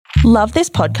Love this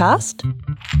podcast?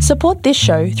 Support this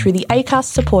show through the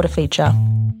Acast supporter feature.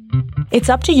 It's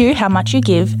up to you how much you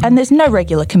give, and there's no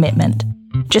regular commitment.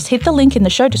 Just hit the link in the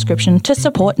show description to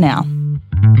support now.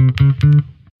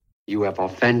 You have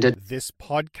offended this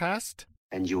podcast,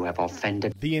 and you have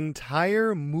offended the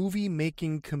entire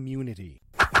movie-making community.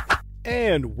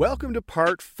 And welcome to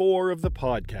part 4 of the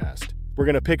podcast. We're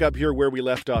going to pick up here where we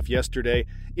left off yesterday.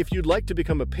 If you'd like to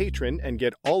become a patron and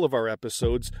get all of our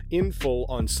episodes in full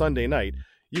on Sunday night,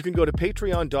 you can go to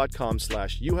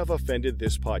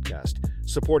patreon.com/youhaveoffendedthispodcast.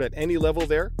 Support at any level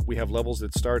there. We have levels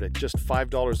that start at just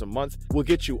 $5 a month. We'll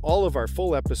get you all of our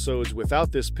full episodes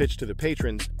without this pitch to the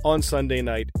patrons on Sunday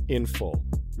night in full.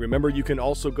 Remember, you can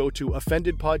also go to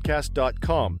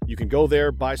offendedpodcast.com. You can go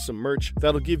there, buy some merch.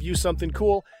 That'll give you something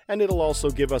cool, and it'll also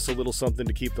give us a little something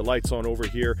to keep the lights on over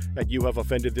here at You Have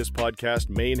Offended This Podcast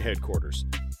main headquarters.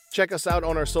 Check us out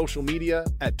on our social media.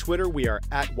 At Twitter, we are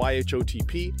at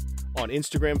YHOTP. On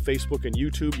Instagram, Facebook, and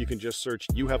YouTube, you can just search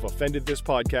You Have Offended This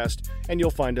Podcast, and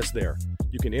you'll find us there.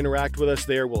 You can interact with us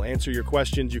there. We'll answer your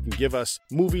questions. You can give us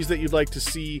movies that you'd like to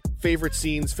see, favorite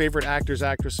scenes, favorite actors,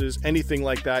 actresses, anything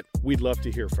like that. We'd love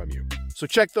to hear from you. So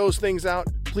check those things out.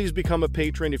 Please become a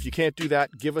patron. If you can't do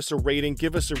that, give us a rating,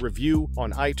 give us a review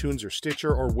on iTunes or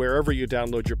Stitcher or wherever you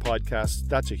download your podcasts.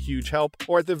 That's a huge help.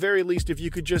 Or at the very least, if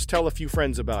you could just tell a few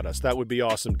friends about us, that would be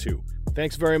awesome too.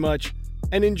 Thanks very much,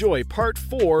 and enjoy part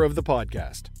 4 of the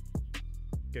podcast.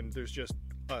 And there's just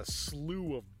a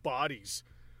slew of bodies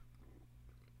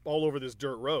all over this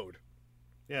dirt road.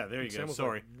 Yeah, there you go. Like,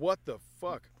 Sorry. what the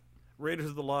fuck? Raiders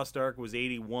of the Lost Ark was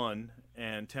 81,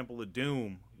 and Temple of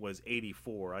Doom was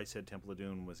 84. I said Temple of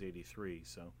Doom was 83,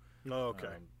 so... Oh,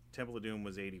 okay. Temple of Doom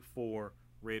was 84.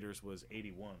 Raiders was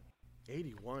 81.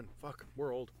 81? Fuck,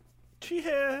 we're old.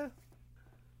 Yeah.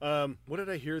 What did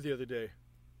I hear the other day?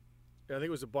 I think it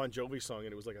was a Bon Jovi song,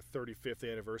 and it was like a 35th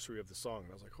anniversary of the song.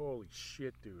 And I was like, holy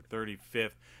shit, dude.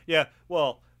 35th. Yeah,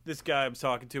 well, this guy I was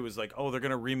talking to was like, oh, they're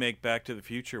going to remake Back to the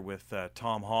Future with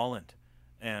Tom Holland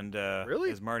and Really?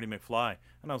 as Marty McFly.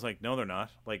 And I was like, no, they're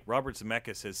not. Like, Robert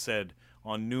Zemeckis has said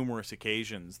on numerous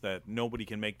occasions that nobody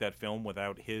can make that film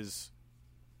without his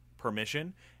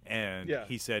permission, and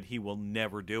he said he will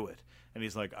never do it. And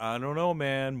he's like, I don't know,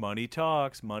 man. Money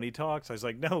talks. Money talks. I was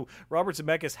like, no, Robert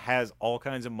Zemeckis has all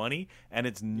kinds of money, and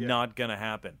it's not going to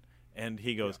happen. And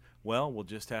he goes, well, we'll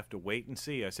just have to wait and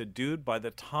see. I said, dude, by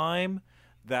the time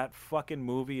that fucking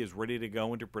movie is ready to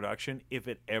go into production, if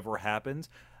it ever happens,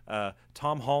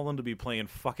 Tom Holland will be playing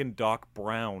fucking Doc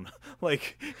Brown.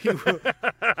 Like,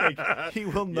 he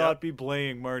will not be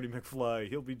playing Marty McFly.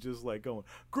 He'll be just like going,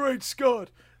 Great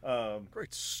Scott!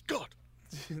 Great Scott!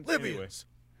 Libyans!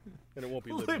 And it won't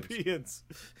be Libyans.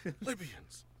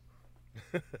 Libyans.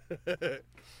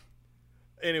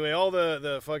 Anyway, all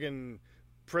the fucking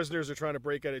prisoners are trying to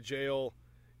break out of jail.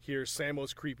 Here,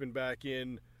 Samo's creeping back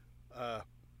in.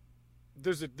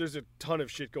 There's a ton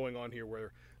of shit going on here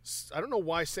where I don't know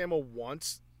why Samo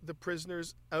wants the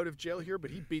prisoners out of jail here, but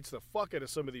he beats the fuck out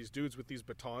of some of these dudes with these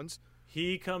batons.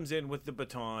 He comes in with the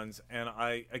batons, and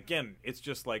it's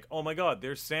just like, oh my god,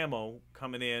 there's Samo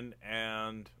coming in,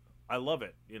 and I love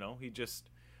it. You know, he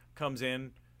just comes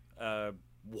in,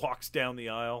 walks down the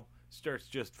aisle, starts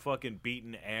just fucking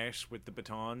beating Ash with the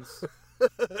batons.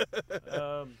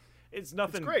 It's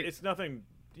nothing. It's great. It's nothing.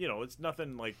 You know, it's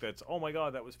nothing like that's, oh my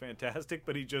god, that was fantastic,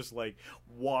 but he just, like,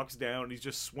 walks down, he's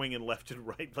just swinging left and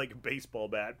right like a baseball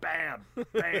bat. Bam!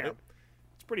 Bam!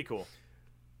 It's pretty cool.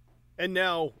 And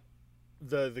now,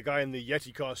 the guy in the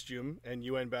Yeti costume and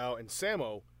Yuen Bao and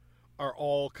Samo are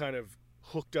all kind of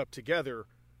hooked up together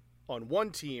on one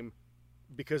team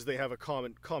because they have a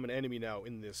common enemy now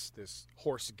in this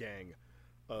horse gang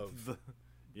of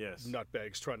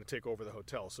nutbags trying to take over the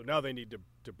hotel. So now they need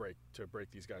to break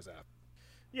these guys out.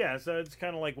 Yeah, so it's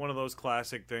kind of like one of those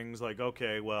classic things, like,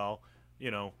 okay, well,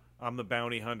 you know, I'm the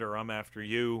bounty hunter, I'm after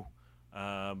you,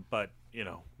 but, you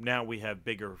know, now we have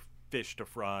bigger fish to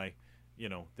fry, you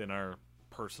know, than our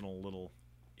personal little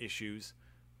issues.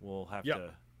 We'll have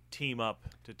to team up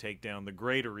to take down the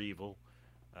greater evil.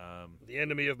 The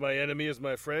enemy of my enemy is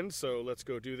my friend, so let's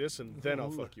go do this, and then I'll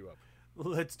fuck you up.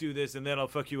 Let's do this, and then I'll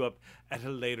fuck you up at a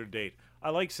later date.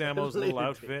 I like Samo's little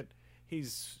outfit.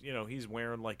 He's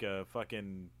wearing like a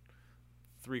fucking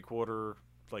 3/4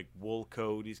 like wool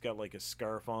coat. He's got like a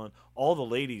scarf on. All the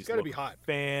ladies gotta look be hot.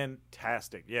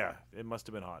 Fantastic. Yeah, it must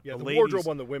have been hot. Yeah, the ladies, wardrobe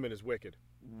on the women is wicked.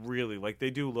 Really, like they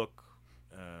do look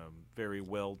very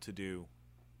well to do.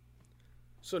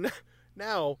 So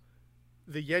now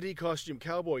the Yeti costume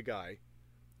cowboy guy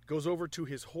goes over to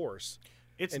his horse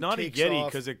It's not a Yeti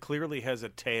because it clearly has a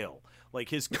tail. Like,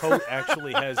 his coat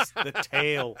actually has the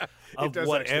tail of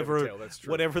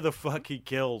whatever the fuck he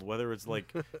killed, whether it's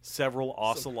like several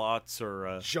ocelots or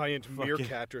a giant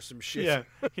meerkat or some shit.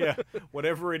 Yeah.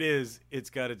 Whatever it is, it's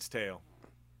got its tail.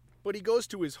 But he goes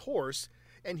to his horse,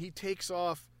 and he takes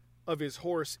off of his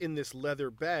horse in this leather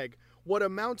bag what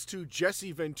amounts to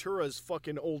Jesse Ventura's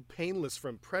fucking old Painless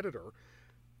from Predator,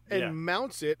 and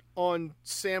mounts it on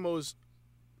Sammo's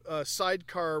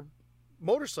sidecar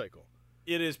motorcycle.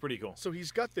 It is pretty cool. So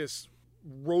he's got this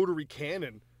rotary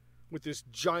cannon with this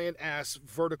giant-ass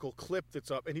vertical clip that's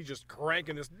up, and he's just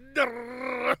cranking this,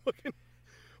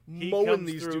 mowing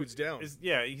these dudes down.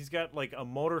 He's got like a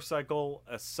motorcycle,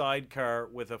 a sidecar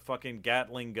with a fucking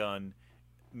Gatling gun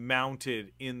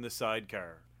mounted in the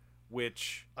sidecar,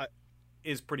 which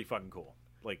is pretty fucking cool.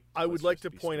 Like, I would like to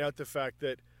point out the fact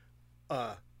that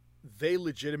they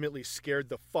legitimately scared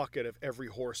the fuck out of every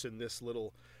horse in this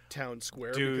little town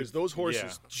square, because those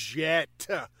horses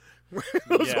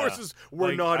those horses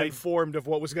were not informed of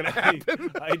what was going to happen.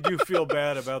 I do feel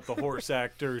bad about the horse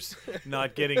actors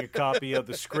not getting a copy of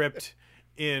the script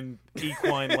in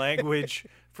equine language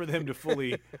for them to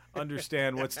fully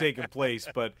understand what's taking place.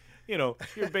 But,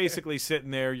 you're basically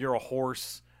sitting there, you're a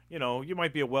horse, you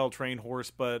might be a well-trained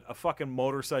horse, but a fucking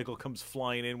motorcycle comes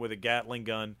flying in with a Gatling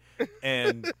gun,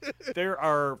 and there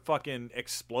are fucking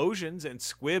explosions and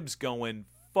squibs going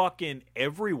fucking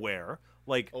everywhere,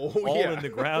 like in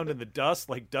the ground and the dust,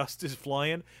 like dust is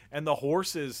flying, and the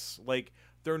horses, like,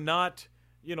 they're not,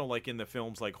 like in the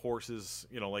films, like horses,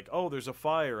 like, oh, there's a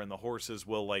fire, and the horses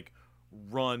will like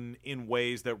run in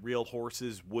ways that real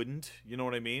horses wouldn't, you know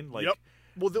what I mean? Like,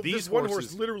 well, this one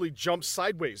horse literally jumps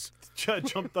sideways. I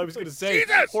was going to say,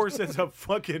 horse ends up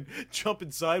fucking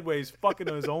jumping sideways, fucking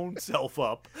his own self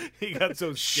up. He got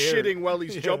so scared. Shitting while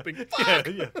he's jumping. Fuck!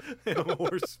 Yeah.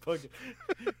 Horse fucking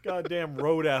goddamn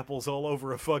road apples all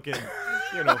over a fucking,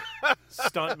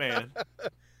 stunt man.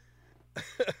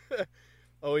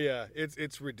 Oh, yeah.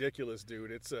 It's ridiculous,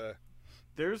 dude. It's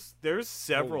There's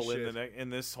several in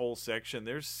this whole section.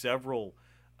 There's several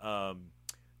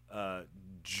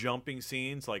jumping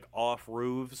scenes, like off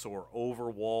roofs or over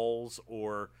walls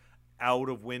or out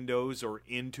of windows or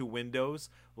into windows.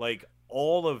 Like,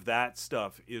 all of that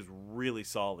stuff is really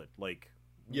solid. Like,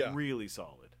 really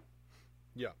solid.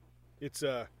 Yeah. It's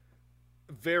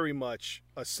very much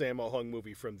a Sammo Hung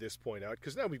movie from this point out,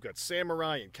 because now we've got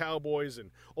samurai and cowboys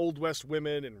and Old West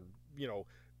women and,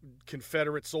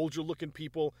 Confederate soldier-looking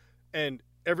people, and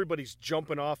everybody's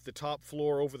jumping off the top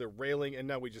floor over the railing, and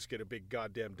now we just get a big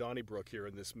goddamn Donnybrook here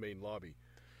in this main lobby.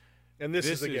 And this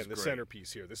is, again, the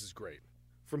centerpiece here. This is great.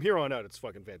 From here on out, it's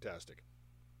fucking fantastic.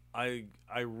 I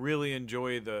really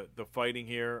enjoy the fighting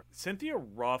here. Cynthia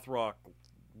Rothrock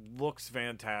looks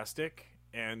fantastic,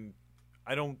 and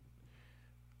I'm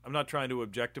not trying to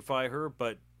objectify her,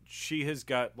 but she has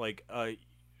got like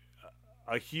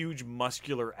a huge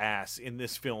muscular ass in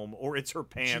this film, or it's her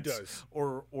pants. She does.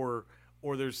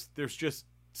 Or there's just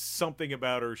something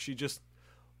about her. She just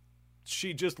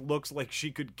looks like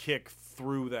she could kick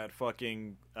through that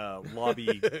fucking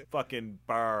lobby fucking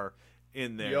bar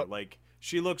in there. Yep. Like,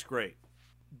 she looks great.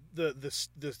 The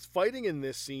fighting in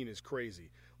this scene is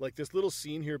crazy. Like, this little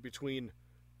scene here between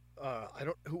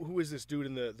who is this dude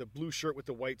in the blue shirt with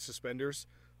the white suspenders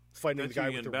fighting the guy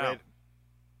with the red?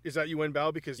 Is that Yuen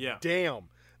Bao? Because damn,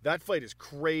 that fight is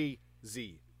crazy.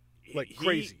 Like,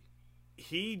 crazy.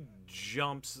 He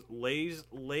jumps, lays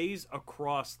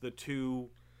across the two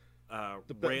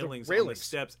railings on the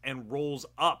steps and rolls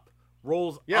up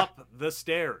the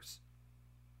stairs.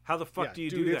 How the fuck do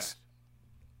you do that?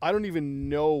 I don't even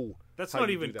know. That's not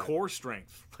even core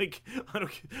strength. Like, I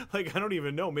don't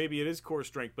even know. Maybe it is core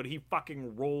strength, but he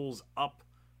fucking rolls up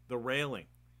the railing.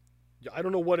 Yeah, I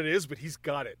don't know what it is, but he's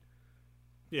got it.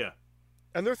 Yeah.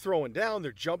 And they're throwing down,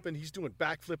 they're jumping, he's doing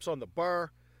backflips on the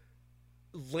bar.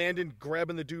 Landon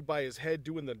grabbing the dude by his head,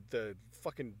 doing the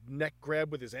fucking neck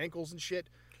grab with his ankles and shit.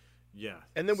 Yeah.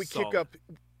 And then we kick up.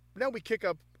 Now we kick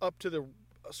up to the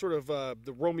sort of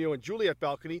the Romeo and Juliet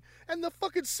balcony, and the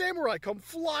fucking samurai come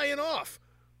flying off.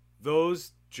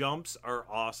 Those jumps are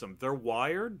awesome. They're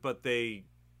wired, but they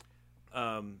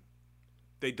don't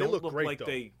look great, like though.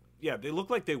 They look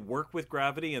like they work with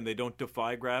gravity and they don't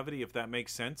defy gravity, if that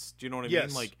makes sense. Do you know what I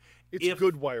mean? Like, it's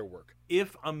good wire work.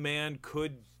 If a man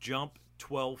could jump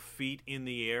 12 feet in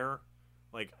the air,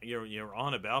 like, you're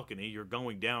on a balcony, you're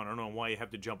going down. I don't know why you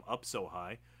have to jump up so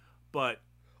high, but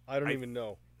I don't even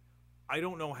know. I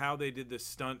don't know how they did this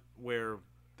stunt where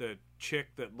the chick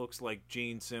that looks like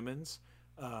Gene Simmons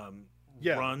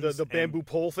runs the bamboo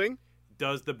pole thing.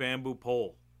 Does the bamboo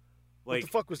pole. Like, what the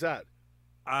fuck was that?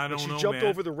 I don't know, she jumped man.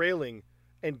 over the railing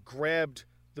and grabbed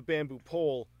the bamboo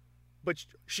pole, but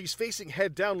she's facing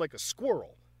head down like a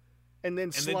squirrel, and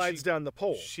then slides down the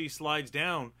pole. She slides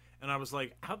down, and I was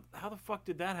like, how the fuck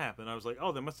did that happen? I was like,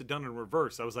 oh, they must have done it in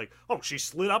reverse. I was like, oh, she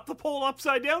slid up the pole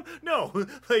upside down? No.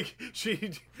 Like,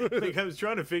 I was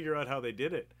trying to figure out how they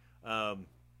did it.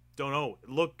 Don't know. It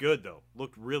looked good, though.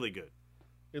 Looked really good.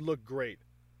 It looked great.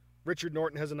 Richard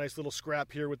Norton has a nice little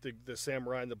scrap here with the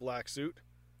samurai in the black suit.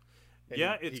 And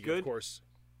yeah, it's good. Of course,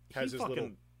 has his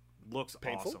little looks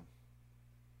painful. Awesome.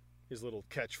 His little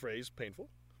catchphrase, painful.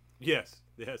 Yes.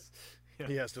 Yeah.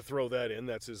 He has to throw that in.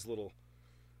 That's his little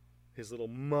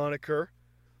moniker.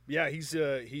 Yeah,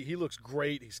 he looks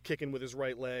great. He's kicking with his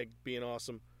right leg, being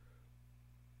awesome.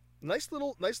 Nice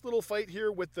little fight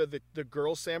here with the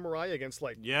girl samurai against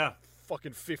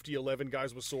fucking 11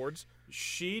 guys with swords.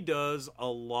 She does a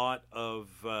lot of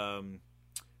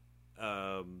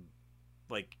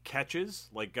like catches,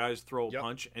 like guys throw a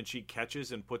punch and she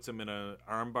catches and puts them in an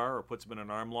arm bar or puts them in an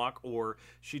arm lock, or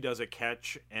she does a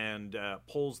catch and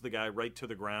pulls the guy right to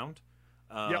the ground.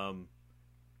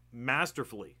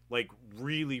 Masterfully, like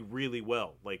really, really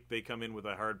well. Like they come in with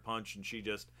a hard punch and she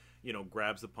just,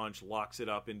 grabs the punch, locks it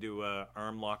up into a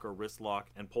arm lock or wrist lock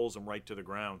and pulls them right to the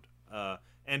ground.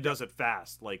 And does it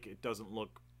fast. Like it doesn't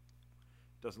look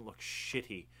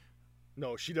shitty.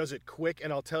 No, she does it quick,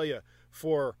 and I'll tell you,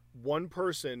 for one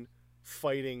person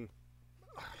fighting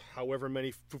however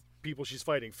many people she's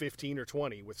fighting, 15 or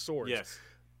 20 with swords,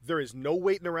 there is no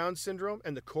waiting around syndrome,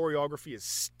 and the choreography is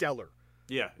stellar.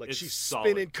 Yeah, like she's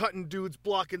spinning, cutting dudes,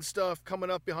 blocking stuff, coming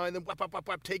up behind them,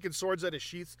 whap, taking swords out of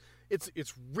sheaths.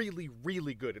 It's really,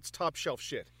 really good. It's top shelf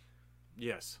shit.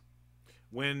 Yes.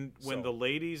 When the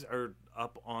ladies are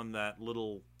up on that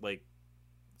little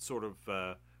sort of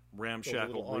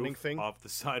ramshackle roof thing off the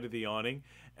side of the awning,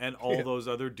 and all those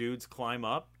other dudes climb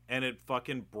up, and it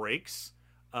fucking breaks.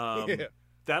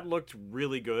 That looked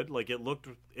really good. Like it looked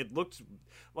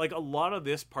like a lot of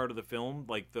this part of the film,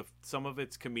 like some of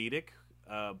it's comedic,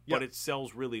 but it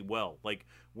sells really well. Like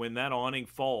when that awning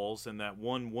falls and that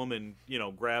one woman,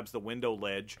 grabs the window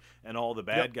ledge and all the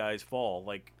bad guys fall,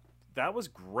 like that was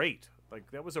great. Like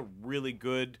that was a really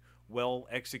good, well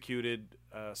executed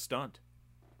stunt.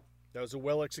 That was a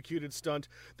well-executed stunt.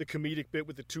 The comedic bit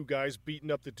with the two guys beating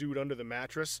up the dude under the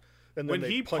mattress, and then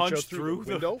they punch out through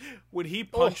the window. When he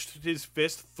punched his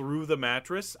fist through the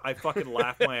mattress, I fucking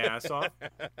laughed my ass off.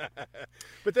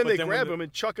 But then they grab him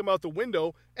and chuck him out the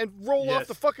window and roll off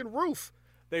the fucking roof.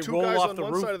 They two roll guys off on the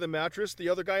one roof. side of the mattress, the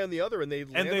other guy on the other, and they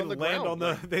land on the ground.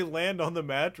 They land on the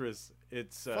mattress.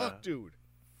 It's fuck, dude,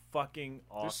 fucking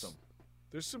awesome.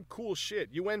 There's some cool shit.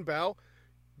 Yuen Bao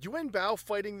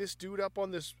fighting this dude up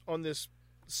on this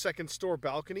second store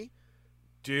balcony.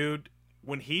 Dude,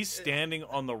 when he's standing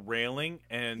on the railing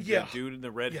and the dude in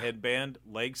the red headband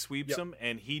leg sweeps him,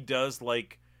 and he does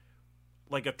like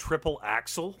a triple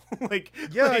axel, like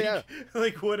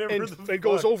whatever, and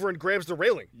goes over and grabs the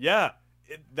railing. Yeah,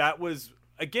 that was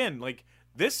again like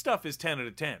this stuff is 10 out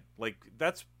of 10. Like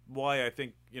that's why I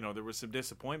think there was some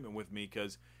disappointment with me,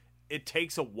 because it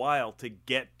takes a while to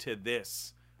get to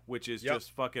this, which is just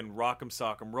fucking rock'em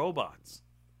sock'em robots.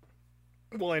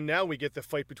 Well, and now we get the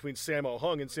fight between Sammo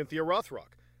Hung and Cynthia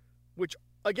Rothrock, which,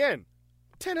 again,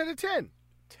 10 out of 10.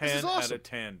 10 this is awesome. out of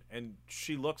 10. And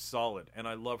she looks solid, and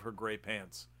I love her gray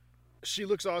pants. She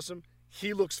looks awesome.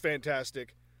 He looks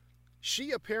fantastic.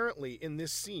 She apparently, in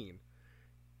this scene,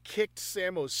 kicked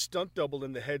Sammo's stunt double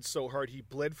in the head so hard he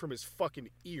bled from his fucking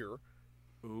ear.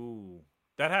 Ooh.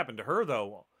 That happened to her,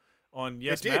 though. On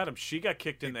Yes, Madam, she got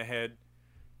kicked in the head,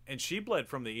 and she bled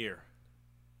from the ear.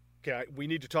 Okay, we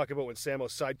need to talk about when Sammo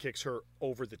sidekicks her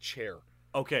over the chair.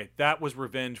 Okay, that was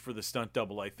revenge for the stunt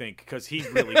double, I think, because he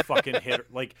really fucking hit her.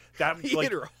 Like that, he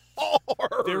hit her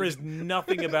hard. There is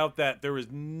nothing about that. There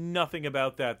is nothing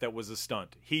about that was a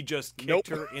stunt. He just kicked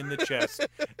her in the chest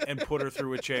and put her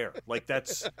through a chair. Like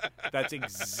that's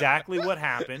exactly what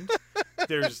happened.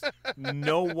 There's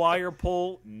no wire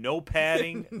pull, no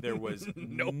padding. There was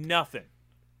nothing.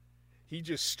 He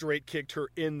just straight kicked her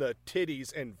in the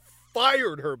titties and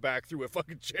fired her back through a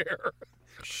fucking chair.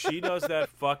 She does that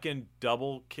fucking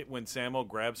double kick when Sammo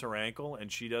grabs her ankle,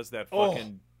 and she does that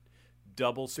fucking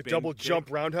double spin. The double kick. Jump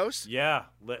roundhouse? Yeah,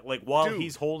 like while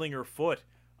he's holding her foot.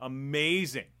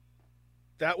 Amazing.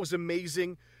 That was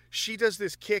amazing. She does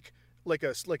this kick like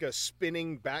a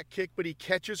spinning back kick, but he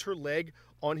catches her leg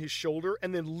on his shoulder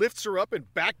and then lifts her up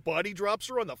and back body drops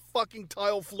her on the fucking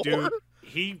tile floor. Dude,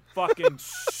 he fucking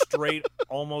straight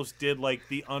almost did like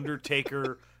the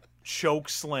Undertaker choke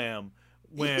slam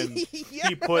when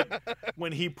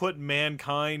he put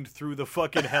mankind through the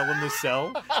fucking Hell in the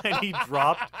Cell and he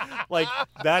dropped, like,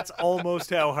 that's almost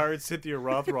how hard Cynthia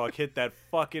Rothrock hit that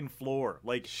fucking floor.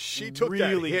 Like, she took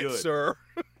really that hit, good, sir.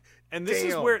 And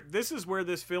this is where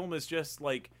this film is just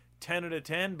like 10 out of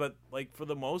 10, but like for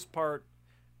the most part,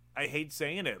 I hate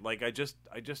saying it, like I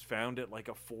just found it like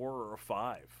a 4 or a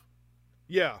 5.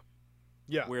 Yeah.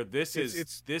 Where this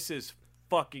is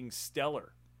fucking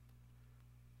stellar.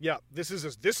 Yeah, this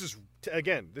is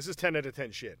 10 out of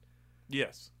 10 shit.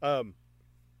 Yes.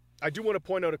 I do want to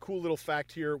point out a cool little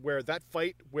fact here, where that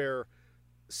fight where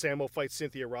Sammo fights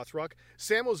Cynthia Rothrock,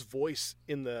 Sammo's voice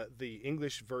in the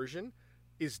English version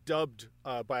is dubbed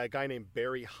by a guy named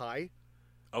Barry High.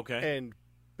 Okay. And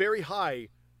Barry High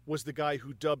was the guy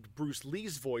who dubbed Bruce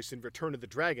Lee's voice in Return of the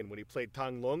Dragon when he played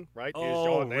Tang Lung, right?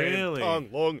 Oh, really? Tang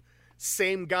Lung.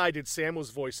 Same guy did Sammo's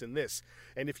voice in this.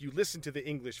 And if you listen to the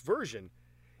English version,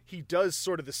 he does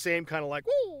sort of the same kind of like,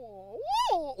 whoa,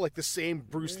 whoa, like the same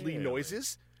Bruce Lee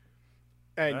noises.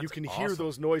 And That's you can awesome. hear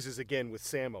those noises again with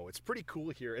Sammo. It's pretty cool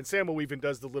here. And Sammo even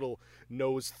does the little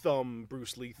nose thumb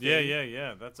Bruce Lee thing.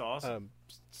 Yeah. That's awesome.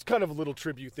 It's kind of a little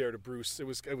tribute there to Bruce. It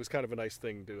was kind of a nice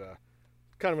thing to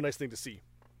see.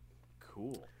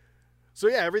 Cool. So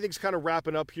yeah, everything's kind of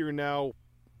wrapping up here now.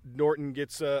 Norton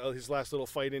gets his last little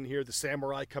fight in here. The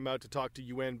samurai come out to talk to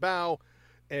Yuan Bao,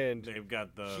 and they've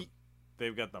got the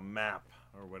map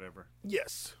or whatever.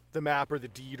 Yes, the map or the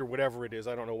deed or whatever it is.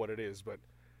 I don't know what it is, but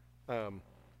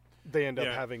they end up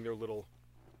having their little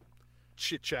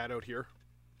chit chat out here.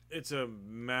 It's a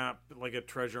map, like a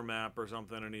treasure map or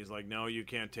something, and he's like, "No, you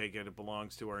can't take it. It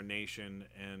belongs to our nation."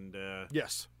 And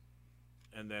yes,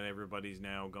 and then everybody's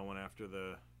now going after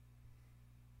the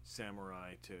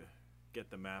samurai to get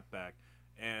the map back,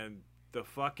 and the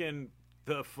fucking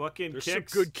there's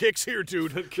kicks. some good kicks here,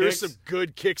 dude. There's some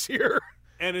good kicks here.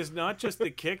 And it's not just the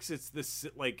kicks, it's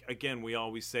the, like, again, we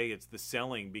always say it's the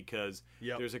selling, because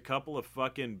there's a couple of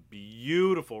fucking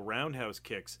beautiful roundhouse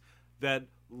kicks that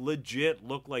legit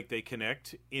look like they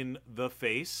connect in the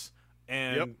face,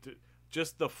 and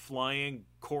just the flying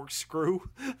corkscrew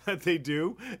that they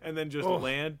do, and then just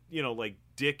land, like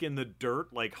dick in the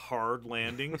dirt, like hard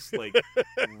landings, like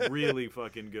really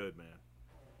fucking good, man.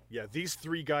 Yeah, these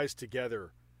three guys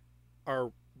together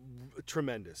are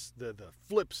tremendous. The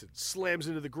flips and slams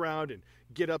into the ground and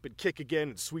get up and kick again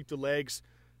and sweep the legs.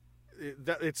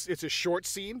 It's a short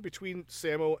scene between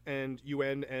Sammo and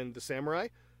Yuan and the samurai,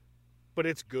 but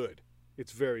it's good.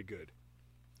 It's very good.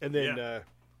 And then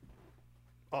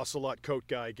Ocelot coat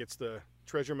guy gets the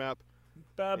treasure map.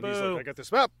 Babu. And he's like, I got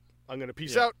this map. I'm going to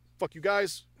peace out. Fuck you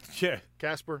guys. Yeah.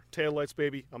 Casper, taillights,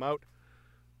 baby. I'm out.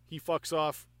 He fucks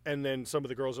off. And then some of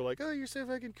the girls are like, oh, you're so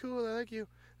fucking cool. I like you.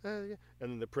 And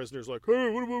then the prisoner's like,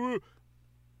 hey, what?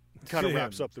 Kind of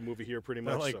wraps up the movie here pretty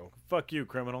much. Like, so fuck you,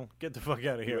 criminal. Get the fuck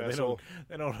out of here. They asshole.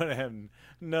 don't want to have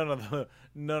none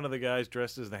of the guys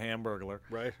dressed as the Hamburglar.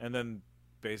 Right. And then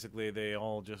basically they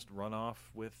all just run off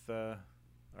with our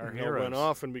They'll heroes. run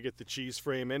off, and we get the cheese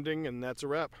frame ending, and that's a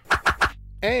wrap.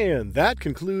 And that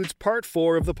concludes part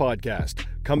 4 of the podcast.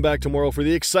 Come back tomorrow for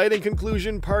the exciting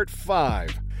conclusion, part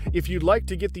 5. If you'd like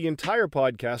to get the entire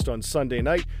podcast on Sunday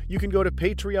night, you can go to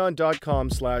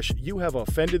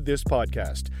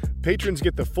patreon.com/youhaveoffendedthispodcast. Patrons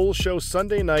get the full show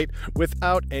Sunday night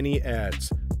without any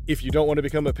ads. If you don't want to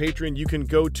become a patron, you can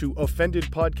go to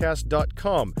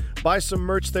offendedpodcast.com. Buy some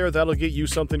merch there. That'll get you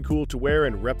something cool to wear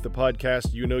and rep the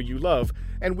podcast you know you love.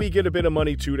 And we get a bit of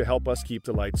money too to help us keep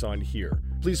the lights on here.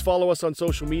 Please follow us on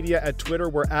social media. At Twitter,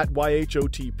 we're at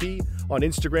YHOTP. On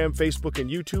Instagram, Facebook, and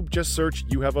YouTube, just search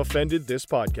You Have Offended This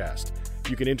Podcast.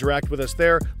 You can interact with us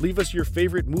there. Leave us your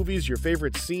favorite movies, your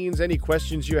favorite scenes, any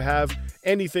questions you have,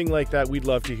 anything like that. We'd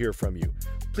love to hear from you.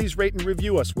 Please rate and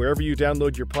review us wherever you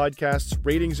download your podcasts.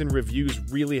 Ratings and reviews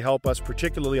really help us,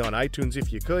 particularly on iTunes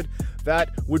if you could. That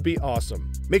would be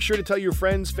awesome. Make sure to tell your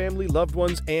friends, family, loved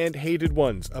ones, and hated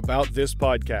ones about this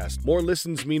podcast. More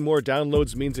listens mean more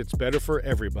downloads, means it's better for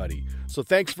everybody. So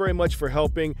thanks very much for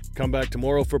helping. Come back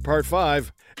tomorrow for part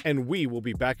 5, and we will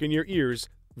be back in your ears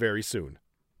very soon.